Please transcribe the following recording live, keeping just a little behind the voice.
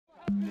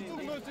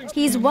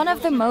He's one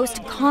of the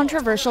most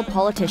controversial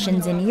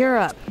politicians in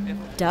Europe,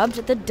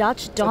 dubbed the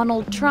Dutch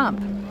Donald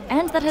Trump,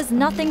 and that has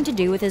nothing to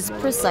do with his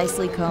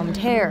precisely combed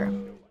hair.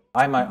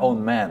 I'm my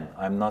own man.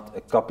 I'm not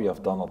a copy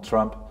of Donald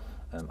Trump.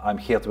 I'm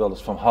Geert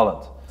Wilders from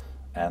Holland.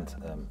 And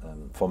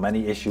for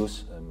many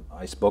issues,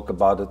 I spoke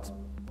about it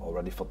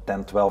already for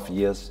 10, 12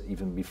 years,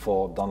 even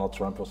before Donald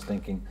Trump was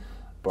thinking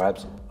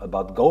perhaps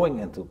about going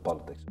into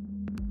politics.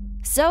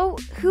 So,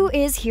 who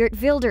is Geert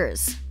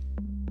Wilders?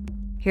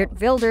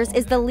 Geert Wilders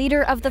is the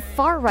leader of the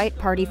far-right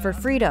Party for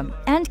Freedom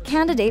and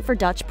candidate for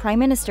Dutch Prime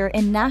Minister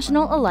in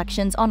national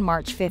elections on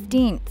March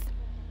 15th.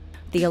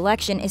 The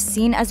election is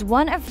seen as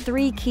one of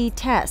three key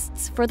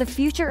tests for the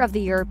future of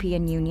the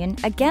European Union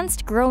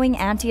against growing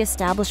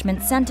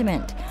anti-establishment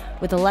sentiment,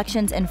 with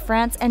elections in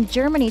France and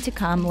Germany to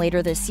come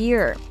later this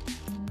year.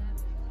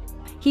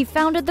 He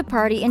founded the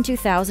party in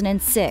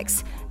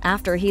 2006,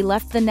 after he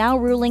left the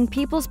now-ruling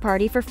People's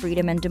Party for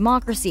Freedom and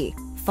Democracy,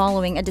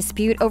 following a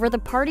dispute over the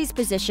party's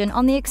position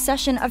on the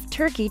accession of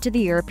Turkey to the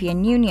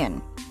European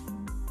Union.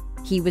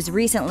 He was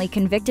recently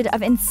convicted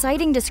of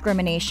inciting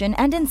discrimination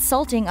and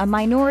insulting a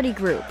minority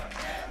group,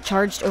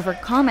 charged over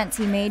comments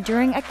he made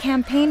during a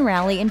campaign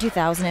rally in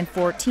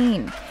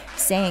 2014,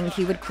 saying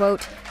he would,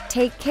 quote,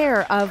 take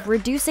care of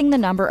reducing the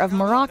number of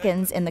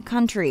Moroccans in the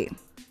country.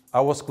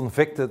 I was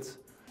convicted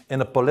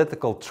in a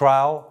political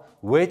trial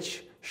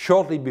which,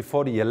 shortly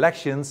before the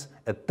elections,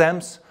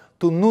 attempts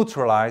to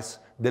neutralize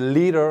the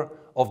leader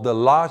of the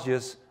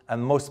largest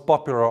and most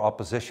popular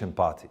opposition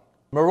party.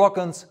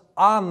 Moroccans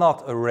are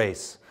not a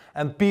race,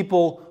 and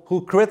people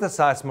who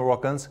criticize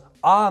Moroccans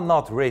are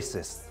not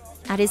racist.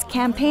 At his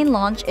campaign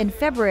launch in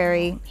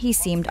February, he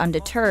seemed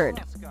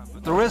undeterred.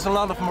 There is a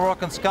lot of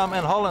Moroccans come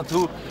in Holland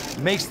who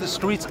makes the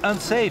streets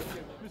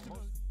unsafe.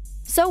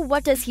 So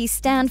what does he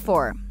stand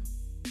for?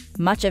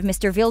 Much of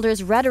Mr.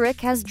 Wilders'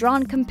 rhetoric has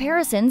drawn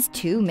comparisons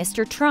to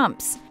Mr.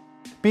 Trump's.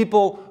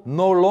 People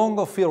no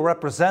longer feel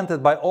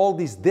represented by all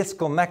these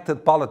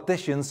disconnected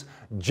politicians,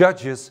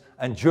 judges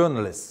and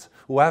journalists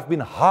who have been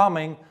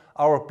harming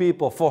our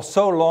people for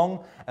so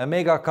long and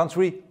make our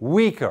country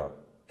weaker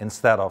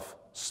instead of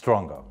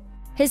stronger.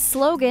 His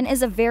slogan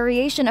is a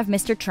variation of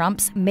Mr.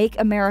 Trump's Make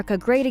America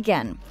Great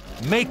Again.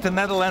 Make the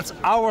Netherlands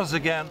ours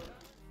again.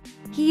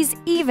 He's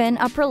even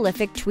a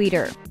prolific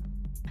tweeter.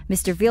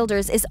 Mr.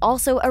 Wilders is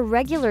also a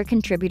regular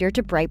contributor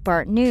to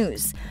Breitbart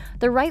News,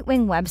 the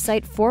right-wing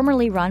website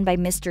formerly run by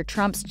Mr.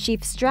 Trump's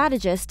chief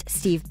strategist,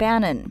 Steve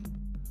Bannon.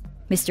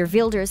 Mr.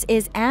 Wilders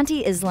is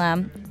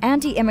anti-Islam,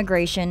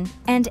 anti-immigration,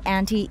 and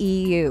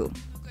anti-EU.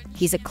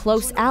 He's a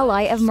close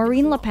ally of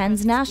Marine Le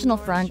Pen's National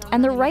Front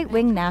and the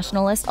right-wing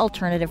nationalist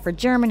Alternative for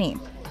Germany,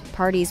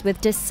 parties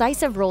with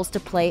decisive roles to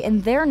play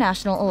in their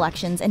national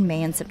elections in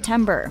May and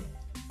September.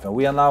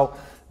 We are now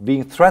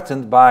being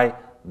threatened by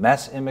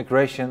mass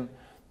immigration,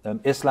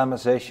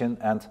 Islamization,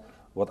 and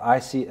what I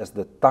see as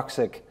the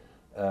toxic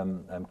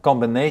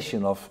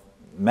combination of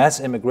mass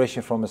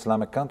immigration from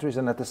Islamic countries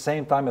and at the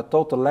same time a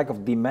total lack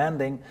of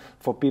demanding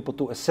for people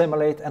to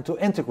assimilate and to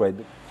integrate.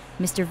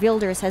 Mr.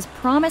 Wilders has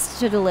promised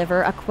to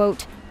deliver a,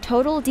 quote,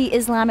 total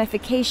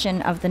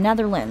de-Islamification of the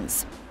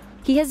Netherlands.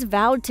 He has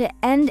vowed to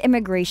end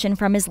immigration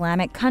from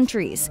Islamic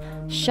countries,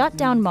 shut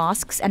down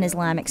mosques and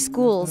Islamic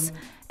schools,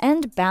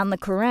 and ban the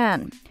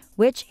Quran,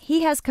 which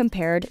he has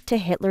compared to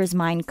Hitler's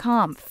Mein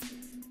Kampf.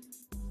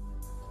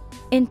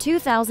 In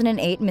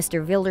 2008,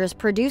 Mr. Wilders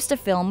produced a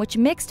film which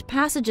mixed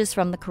passages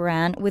from the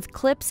Quran with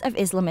clips of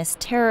Islamist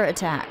terror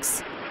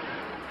attacks.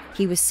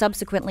 He was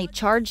subsequently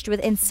charged with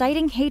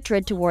inciting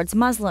hatred towards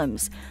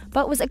Muslims,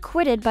 but was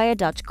acquitted by a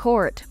Dutch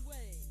court.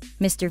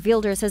 Mr.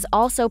 Wilders has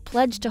also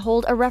pledged to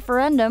hold a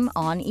referendum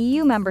on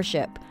EU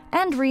membership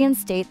and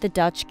reinstate the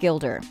Dutch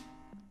guilder.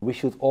 We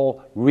should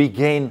all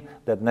regain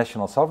that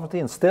national sovereignty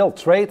and still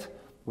trade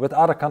with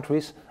other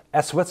countries,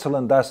 as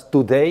Switzerland does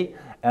today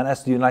and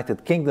as the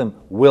United Kingdom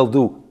will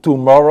do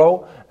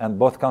tomorrow, and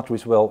both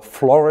countries will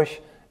flourish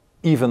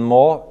even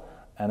more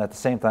and at the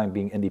same time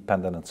being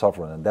independent and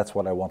sovereign, and that's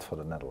what I want for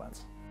the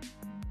Netherlands.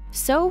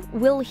 So,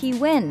 will he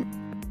win?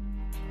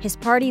 His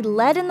party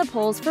led in the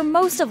polls for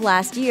most of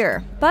last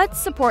year, but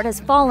support has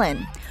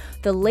fallen.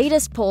 The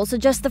latest poll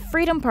suggests the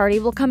Freedom Party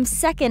will come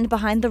second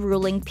behind the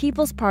ruling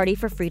People's Party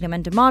for Freedom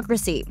and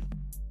Democracy.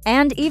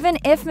 And even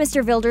if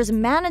Mr. Wilders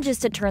manages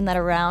to turn that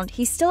around,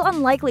 he's still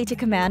unlikely to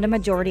command a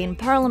majority in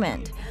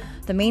Parliament.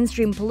 The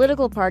mainstream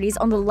political parties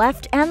on the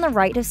left and the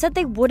right have said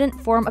they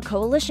wouldn't form a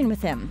coalition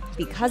with him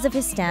because of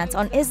his stance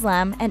on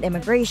Islam and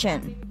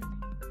immigration.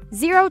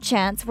 Zero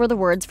chance were the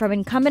words from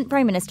incumbent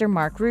Prime Minister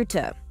Mark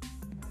Rutte.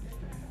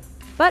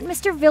 But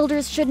Mr.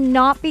 Wilders should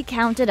not be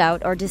counted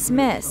out or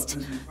dismissed.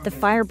 The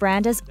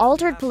firebrand has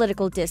altered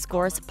political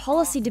discourse,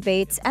 policy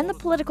debates, and the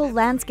political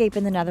landscape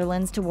in the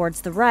Netherlands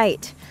towards the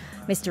right.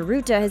 Mr.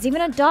 Rutte has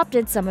even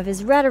adopted some of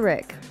his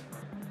rhetoric.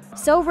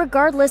 So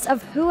regardless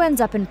of who ends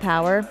up in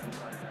power,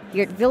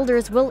 Geert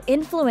Wilders will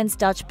influence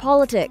Dutch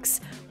politics,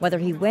 whether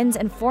he wins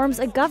and forms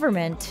a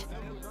government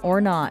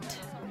or not.